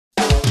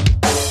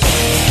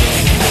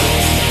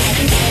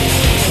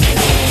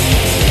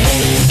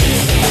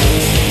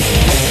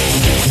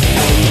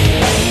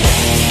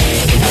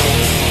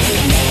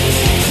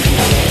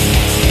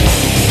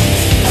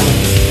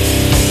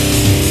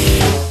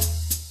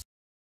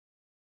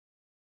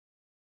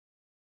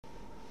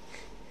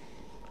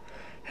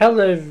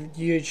Hello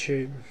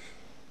YouTube,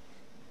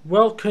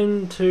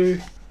 welcome to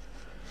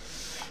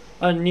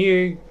a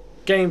new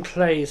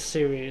gameplay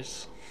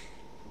series,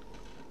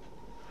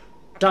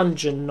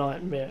 Dungeon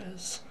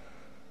Nightmares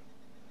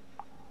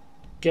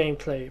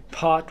Gameplay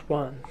Part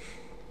 1.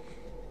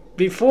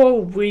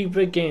 Before we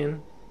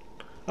begin,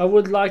 I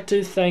would like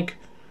to thank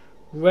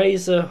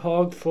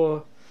Razorhog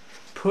for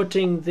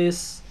putting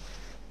this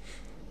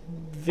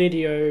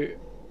video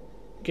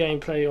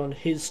gameplay on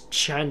his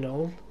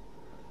channel.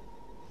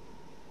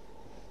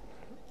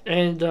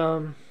 And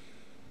the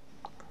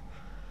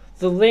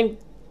link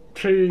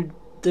to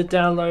the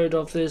download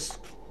of this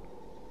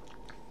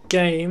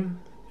game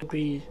will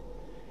be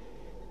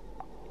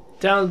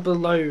down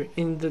below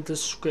in the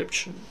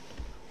description.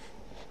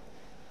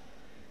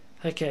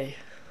 Okay,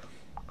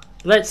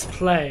 let's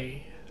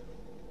play.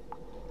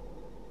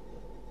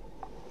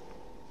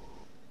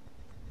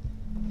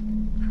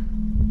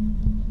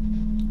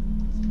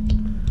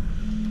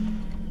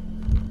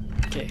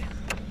 Okay.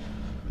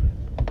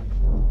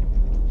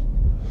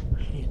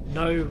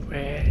 Know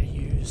where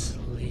you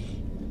sleep.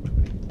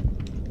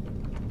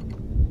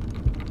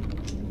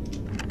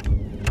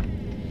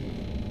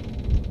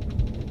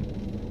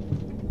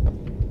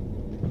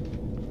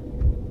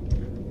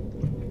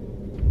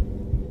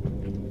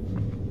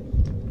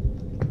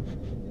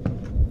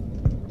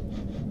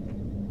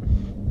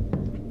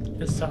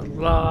 It's a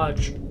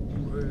large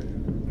room.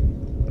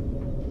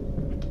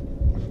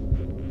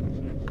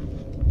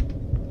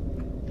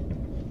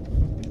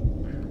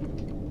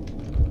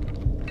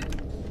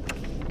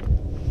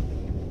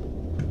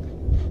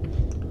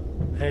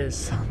 There's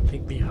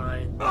something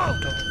behind the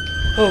door.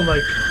 Oh my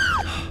god.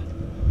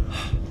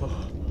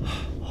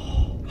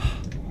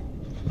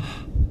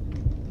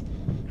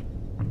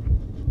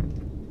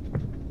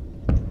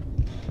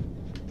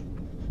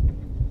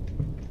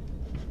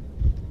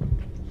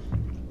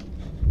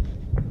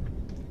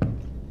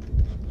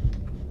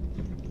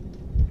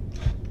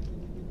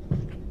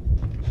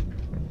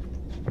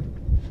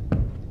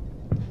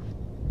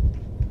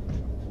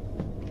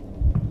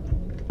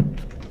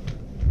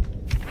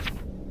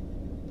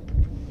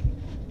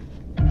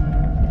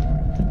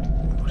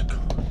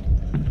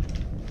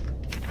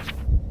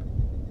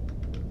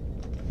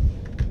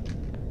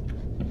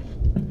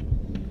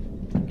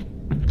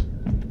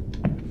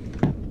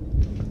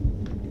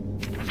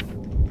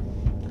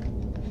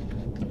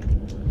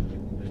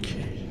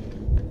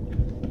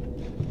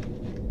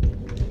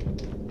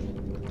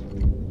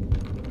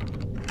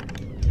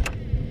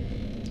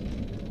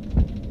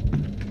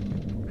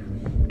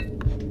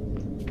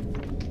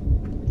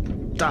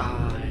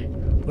 Die.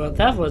 Well,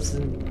 that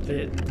wasn't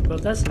it. Well,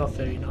 that's not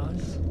very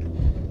nice.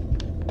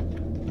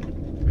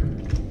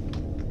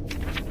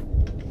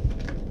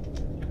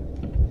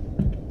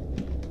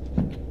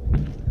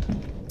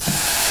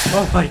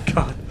 Oh my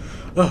god.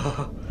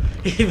 Oh,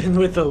 even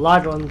with the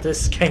light on,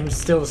 this game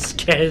still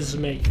scares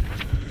me.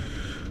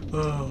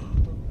 Oh.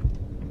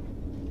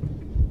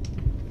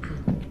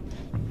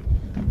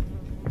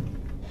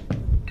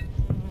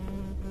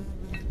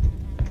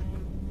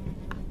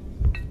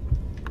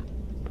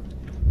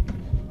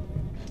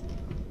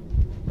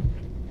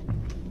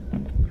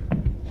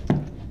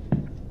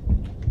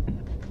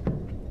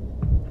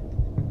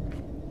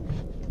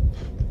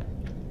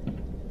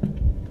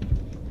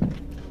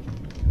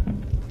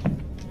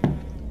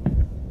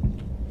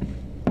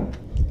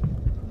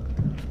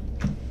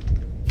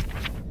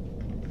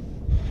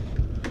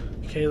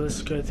 Okay,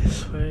 let's go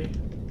this way.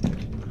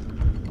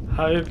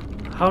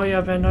 Hurry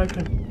up and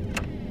open.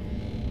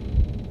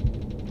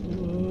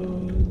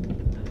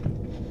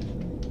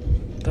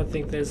 Don't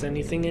think there's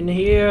anything in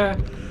here.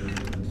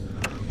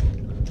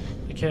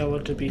 Okay, I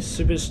want to be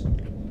super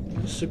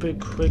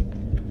quick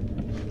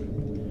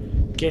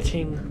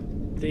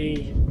getting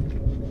the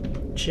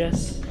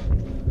chest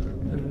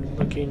and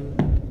looking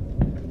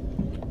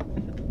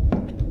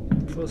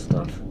for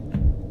stuff.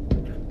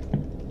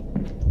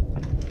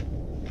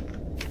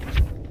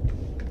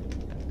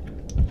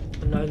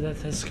 I know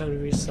that there's going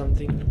to be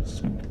something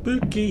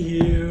spooky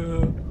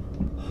here.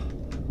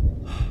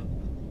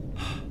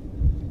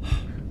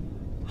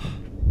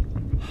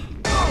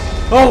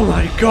 Oh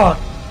my god!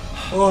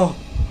 Oh.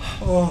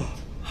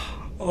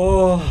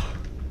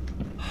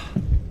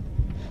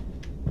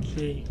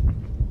 Gee.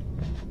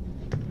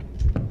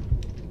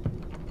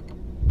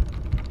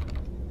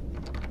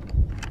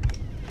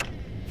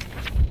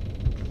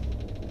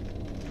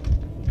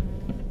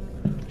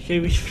 Okay,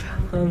 we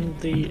found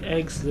the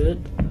exit.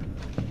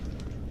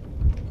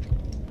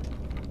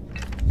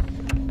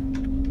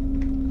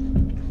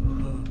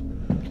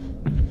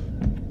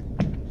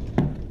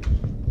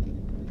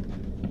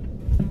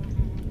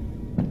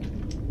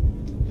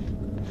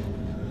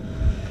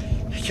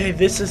 Okay,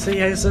 this is the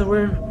exit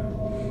room.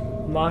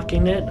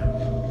 Marking it.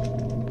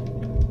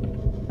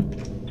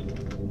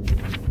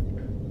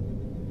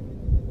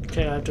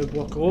 Okay, I have to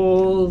walk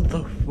all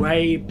the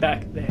way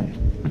back there.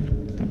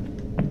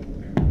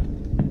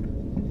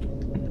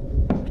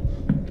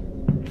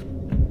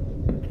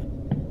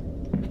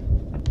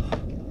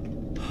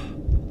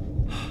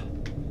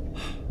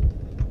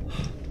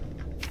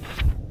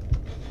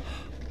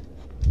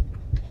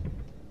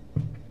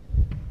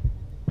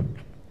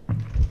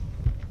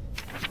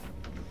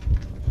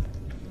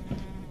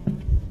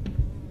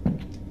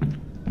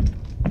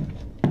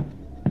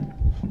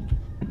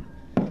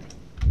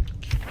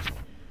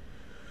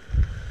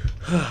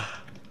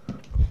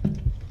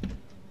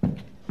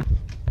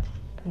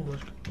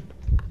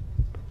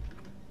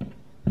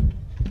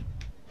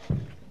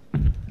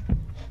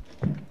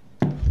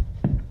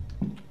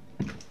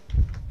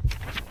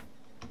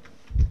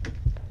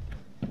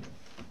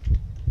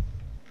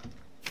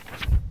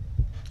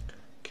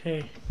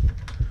 Okay.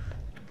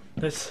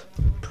 Let's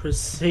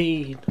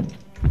proceed.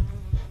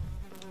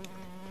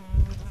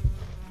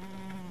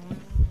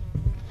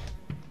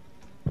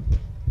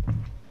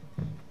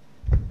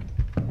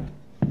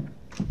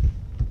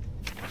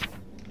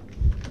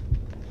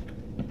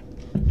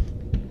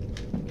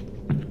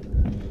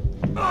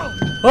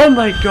 Oh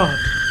my god!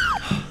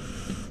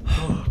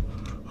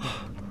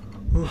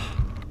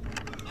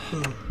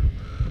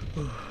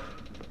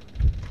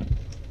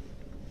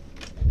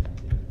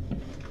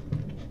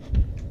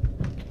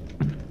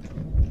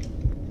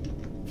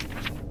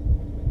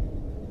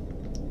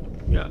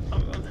 Yeah,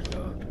 I'm gonna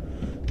go.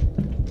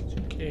 It's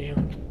okay.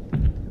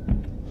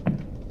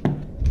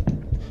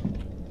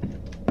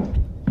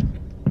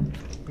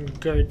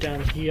 Go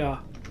down here.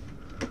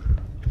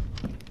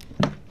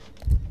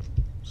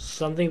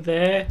 Something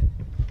there?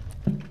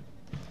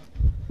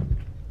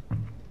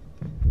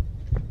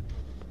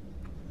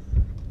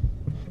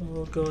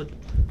 Oh god.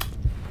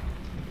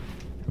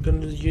 I'm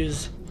gonna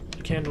use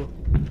a candle.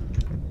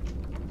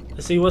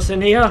 Let's see what's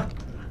in here.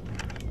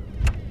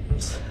 I'm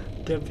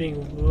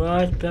stepping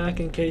right back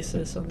in case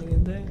there's something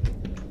in there.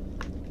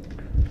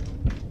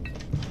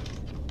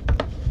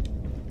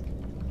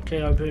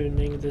 Okay,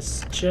 opening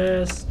this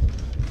chest.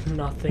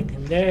 Nothing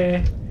in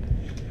there.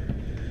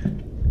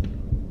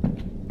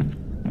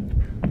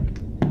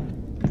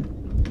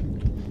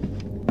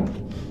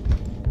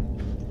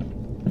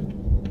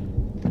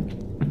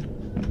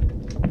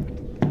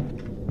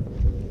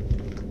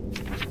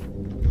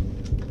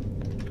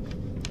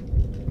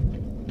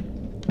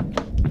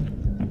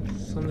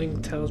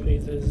 Something tells me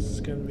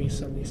there's gonna be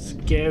something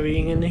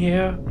scary in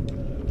here.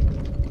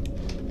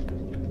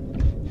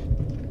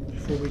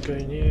 Before we go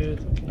in here,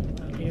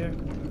 down here.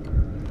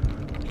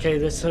 Okay,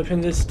 let's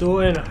open this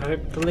door and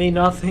hopefully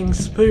nothing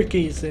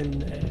spooky's in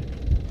there.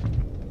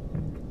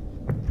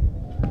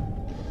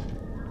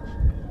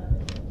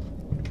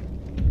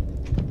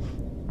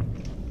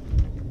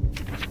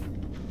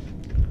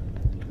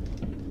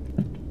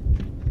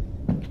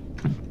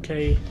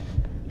 Okay,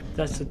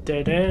 that's a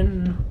dead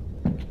end.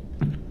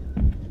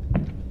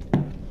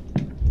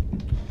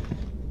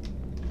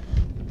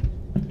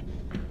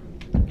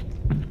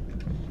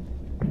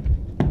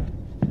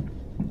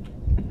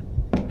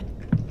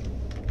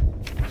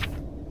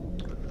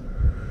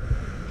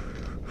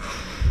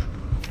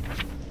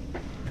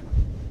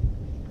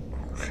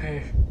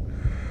 Okay,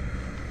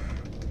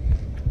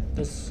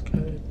 let's go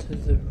to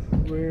the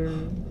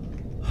room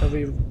that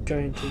we were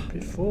going to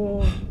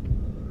before.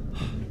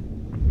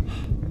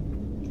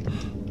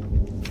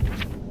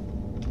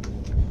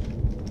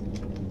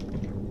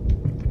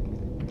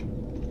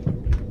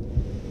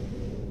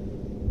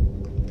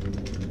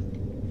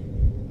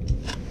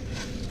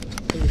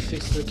 Let me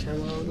fix the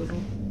camera a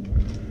little.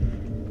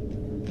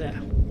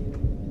 There.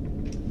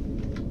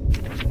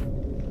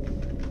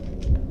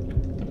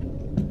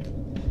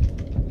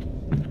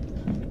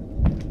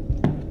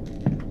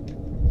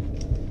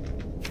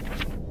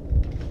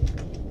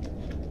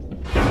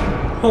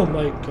 Oh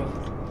my god.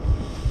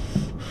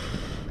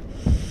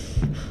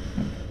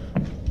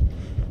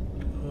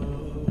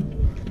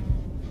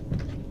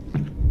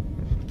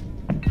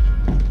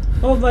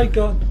 Oh my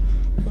god.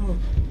 Oh,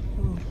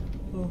 oh,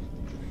 oh.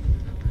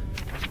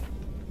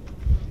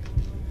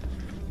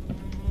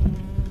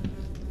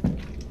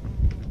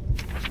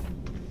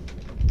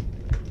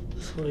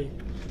 Sleep.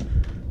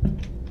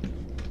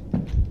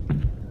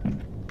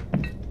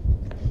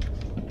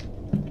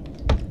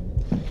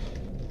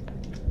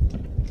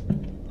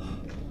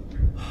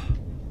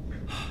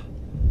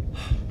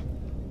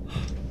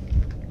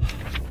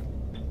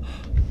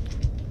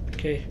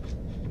 Okay.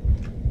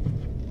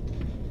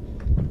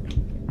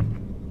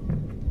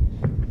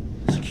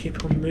 Let's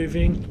keep on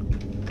moving.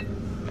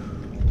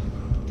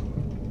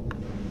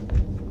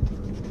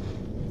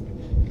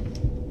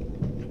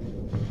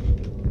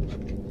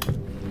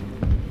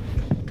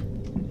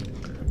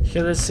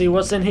 Okay, let's see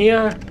what's in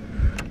here.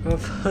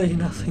 Hopefully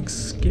nothing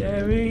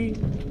scary.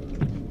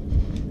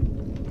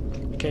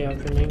 Okay,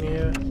 opening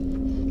here.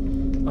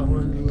 I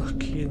want to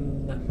look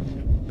in the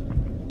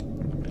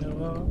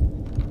mirror.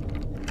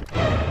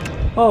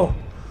 Oh,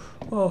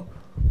 oh,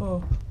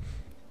 oh,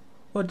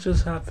 what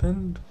just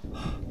happened?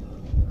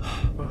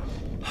 Oh.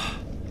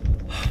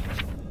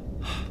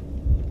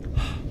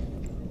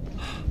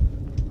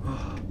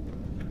 Oh,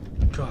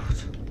 God.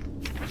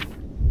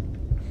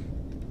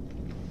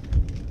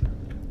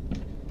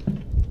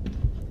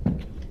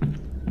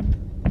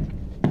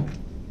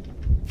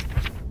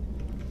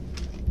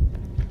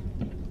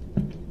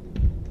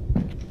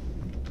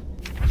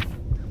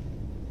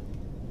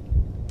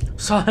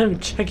 So I'm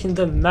checking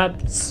the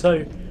map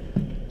so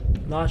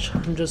much,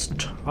 I'm just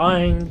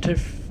trying to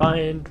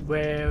find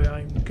where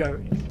I'm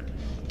going.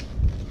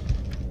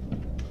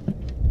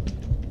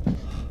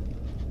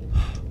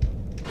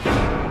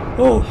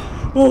 Oh,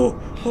 oh,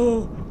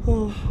 oh,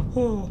 oh,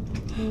 oh,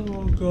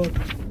 oh god.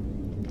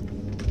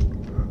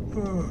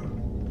 Oh.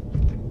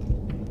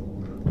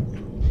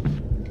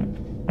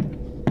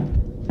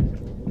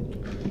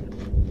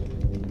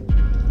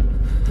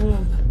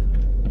 Oh.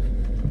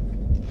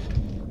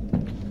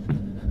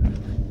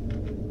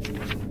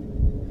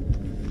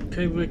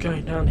 Okay, we're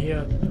going down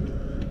here.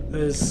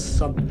 There's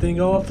something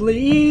awfully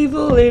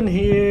evil in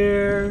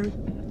here.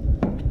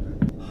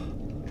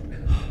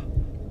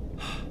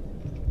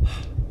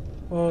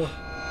 Oh.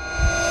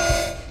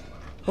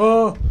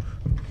 Oh.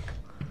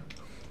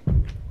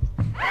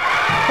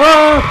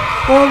 Oh.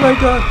 Oh my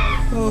god.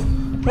 Oh.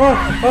 Oh.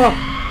 Oh.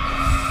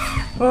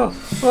 Oh.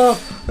 Oh.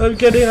 I'm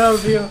getting out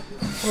of here.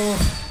 Oh.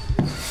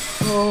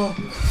 Oh.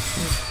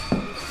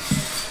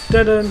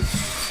 Dead end.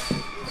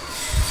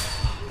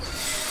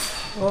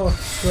 Oh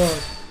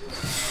god.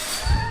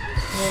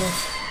 Oh.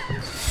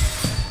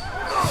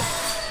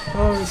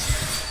 Oh, it's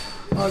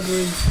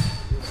ugly.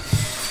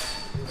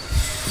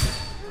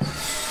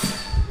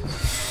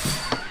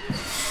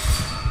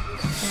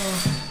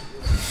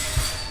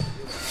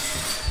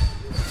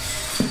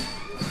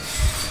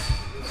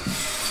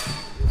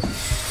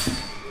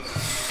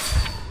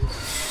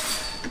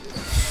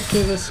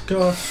 Okay, let's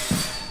go.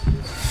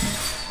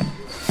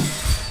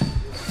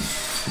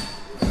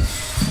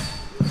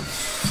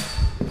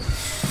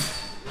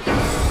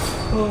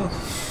 Oh,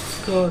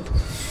 God.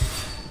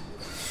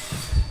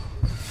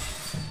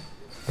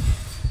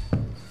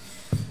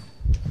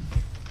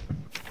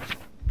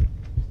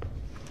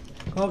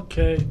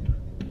 Okay.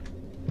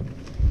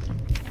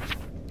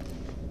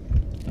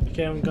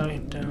 Okay, I'm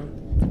going down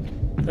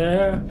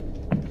there.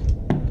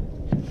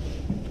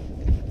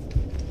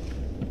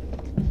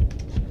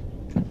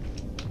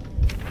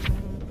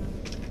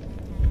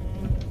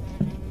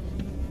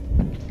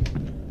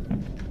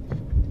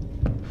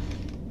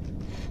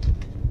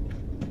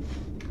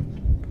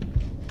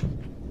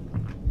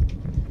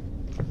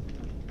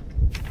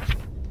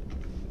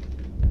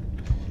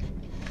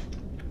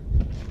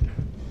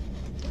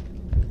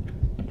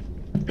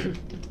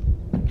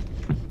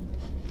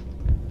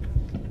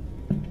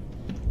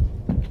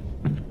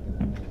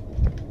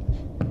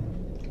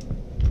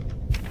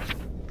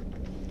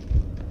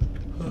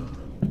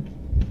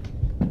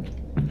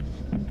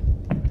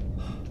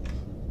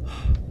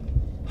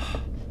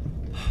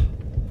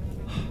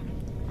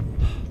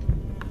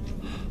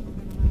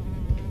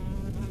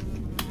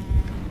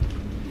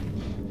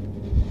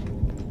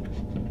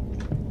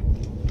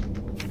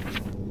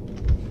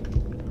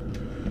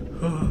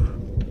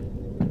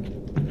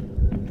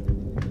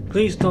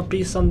 Please don't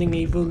be something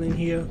evil in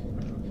here.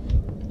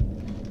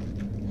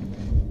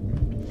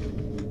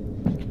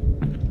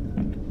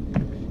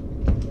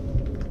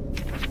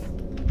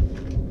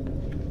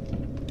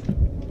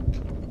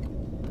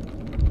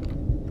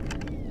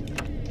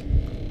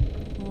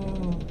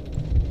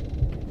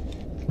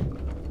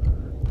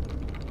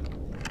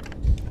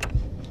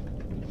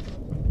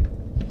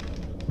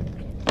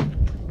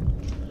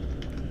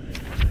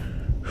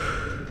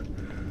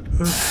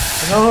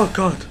 Oh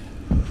God.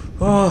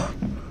 Oh.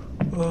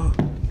 Oh.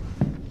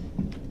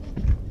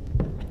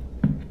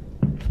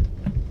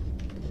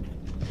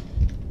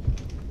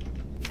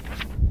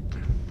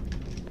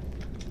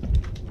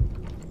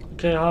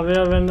 Okay, habe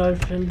ja, wenn I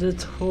finde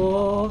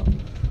Tor.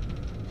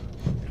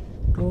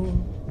 Oh.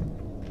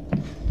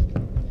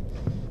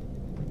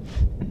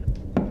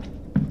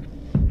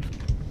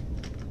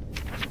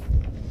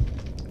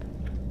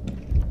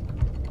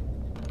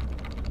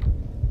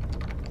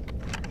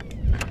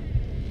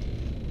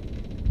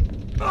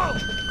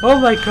 Oh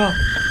my God.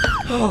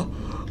 Oh.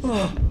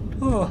 Oh.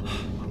 Oh.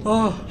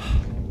 Oh.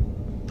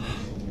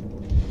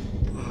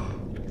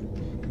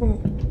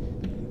 Oh.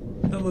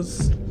 That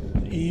was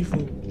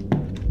evil.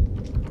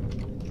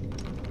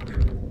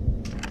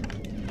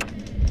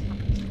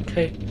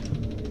 Okay.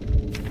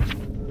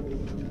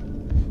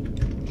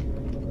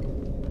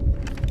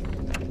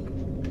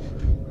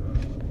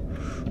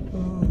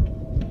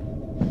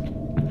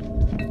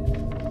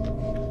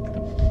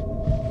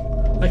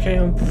 Okay,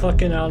 I'm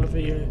fucking out of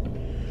here.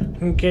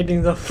 I'm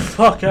getting the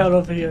fuck out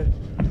of here.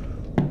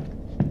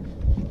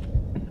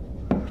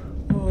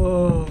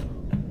 Oh.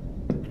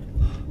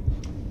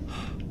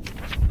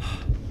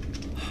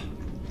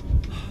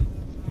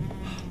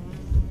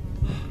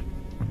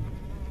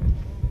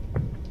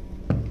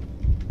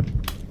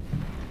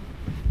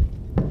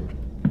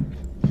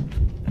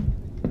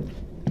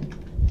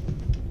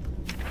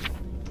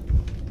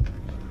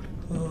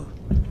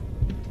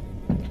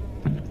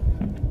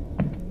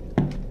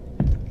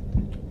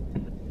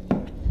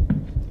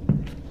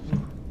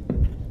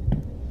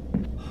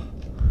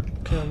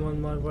 I'm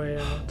on my way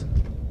out.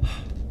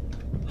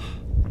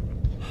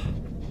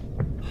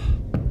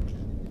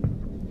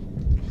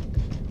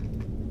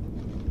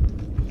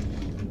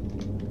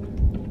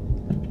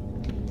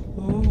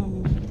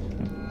 Oh.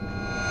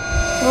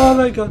 Oh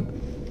my God.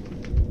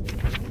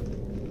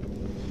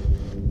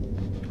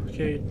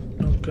 Okay,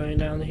 not going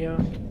down here.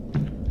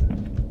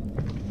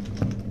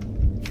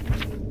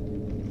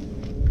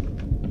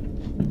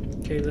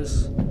 Okay,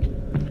 let's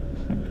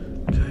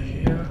go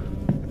here.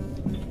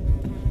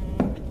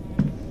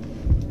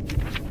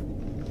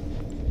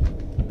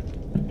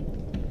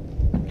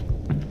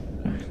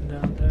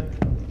 Down there.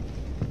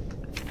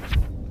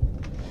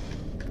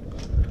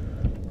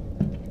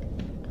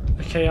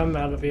 Okay, I'm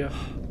out of here.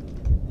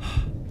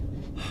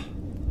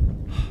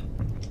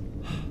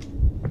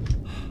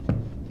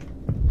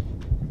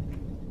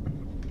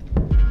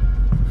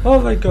 Oh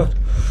my god.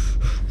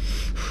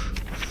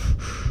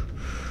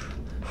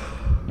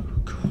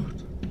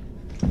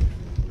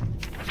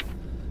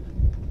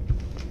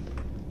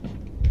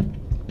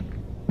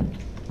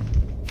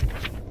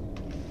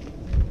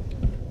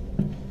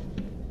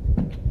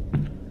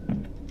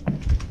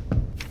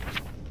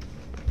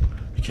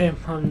 Okay,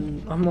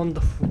 I'm on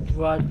the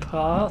right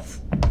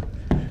path.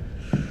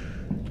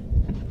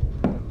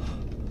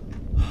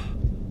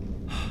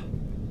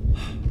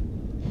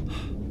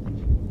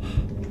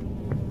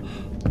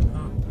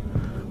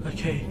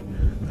 Okay.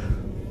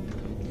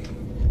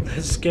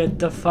 Let's get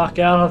the fuck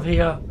out of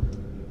here.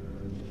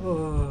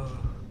 Oh.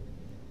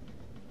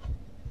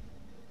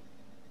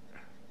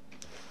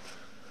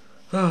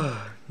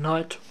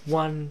 Night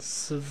 1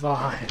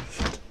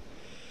 survived.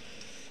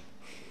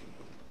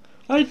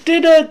 I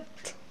did it!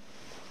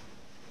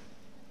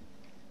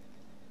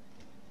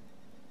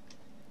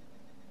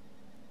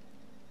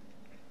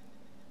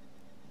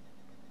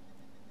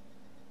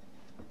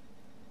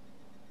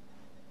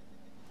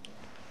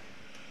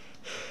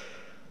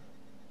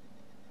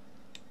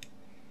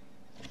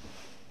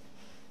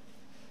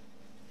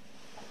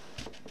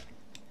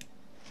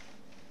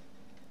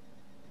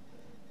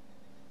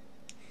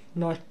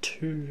 Night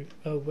 2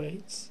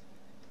 awaits.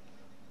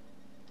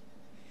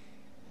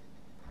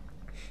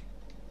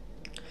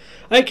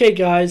 Okay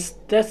guys,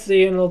 that's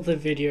the end of the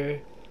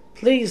video.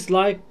 Please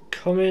like,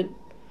 comment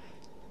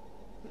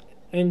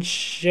and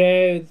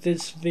share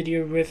this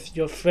video with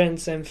your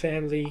friends and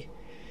family,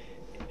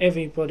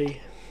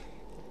 everybody.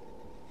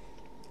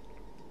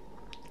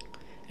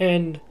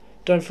 And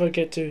don't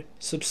forget to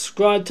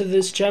subscribe to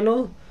this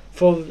channel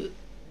for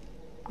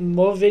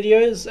more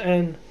videos,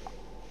 and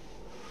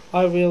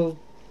I will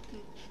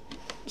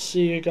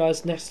see you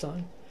guys next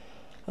time.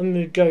 I'm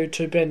gonna go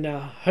to bed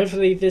now.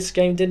 Hopefully this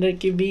game didn't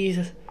give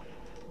me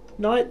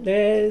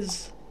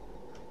nightmares.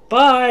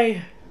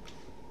 Bye!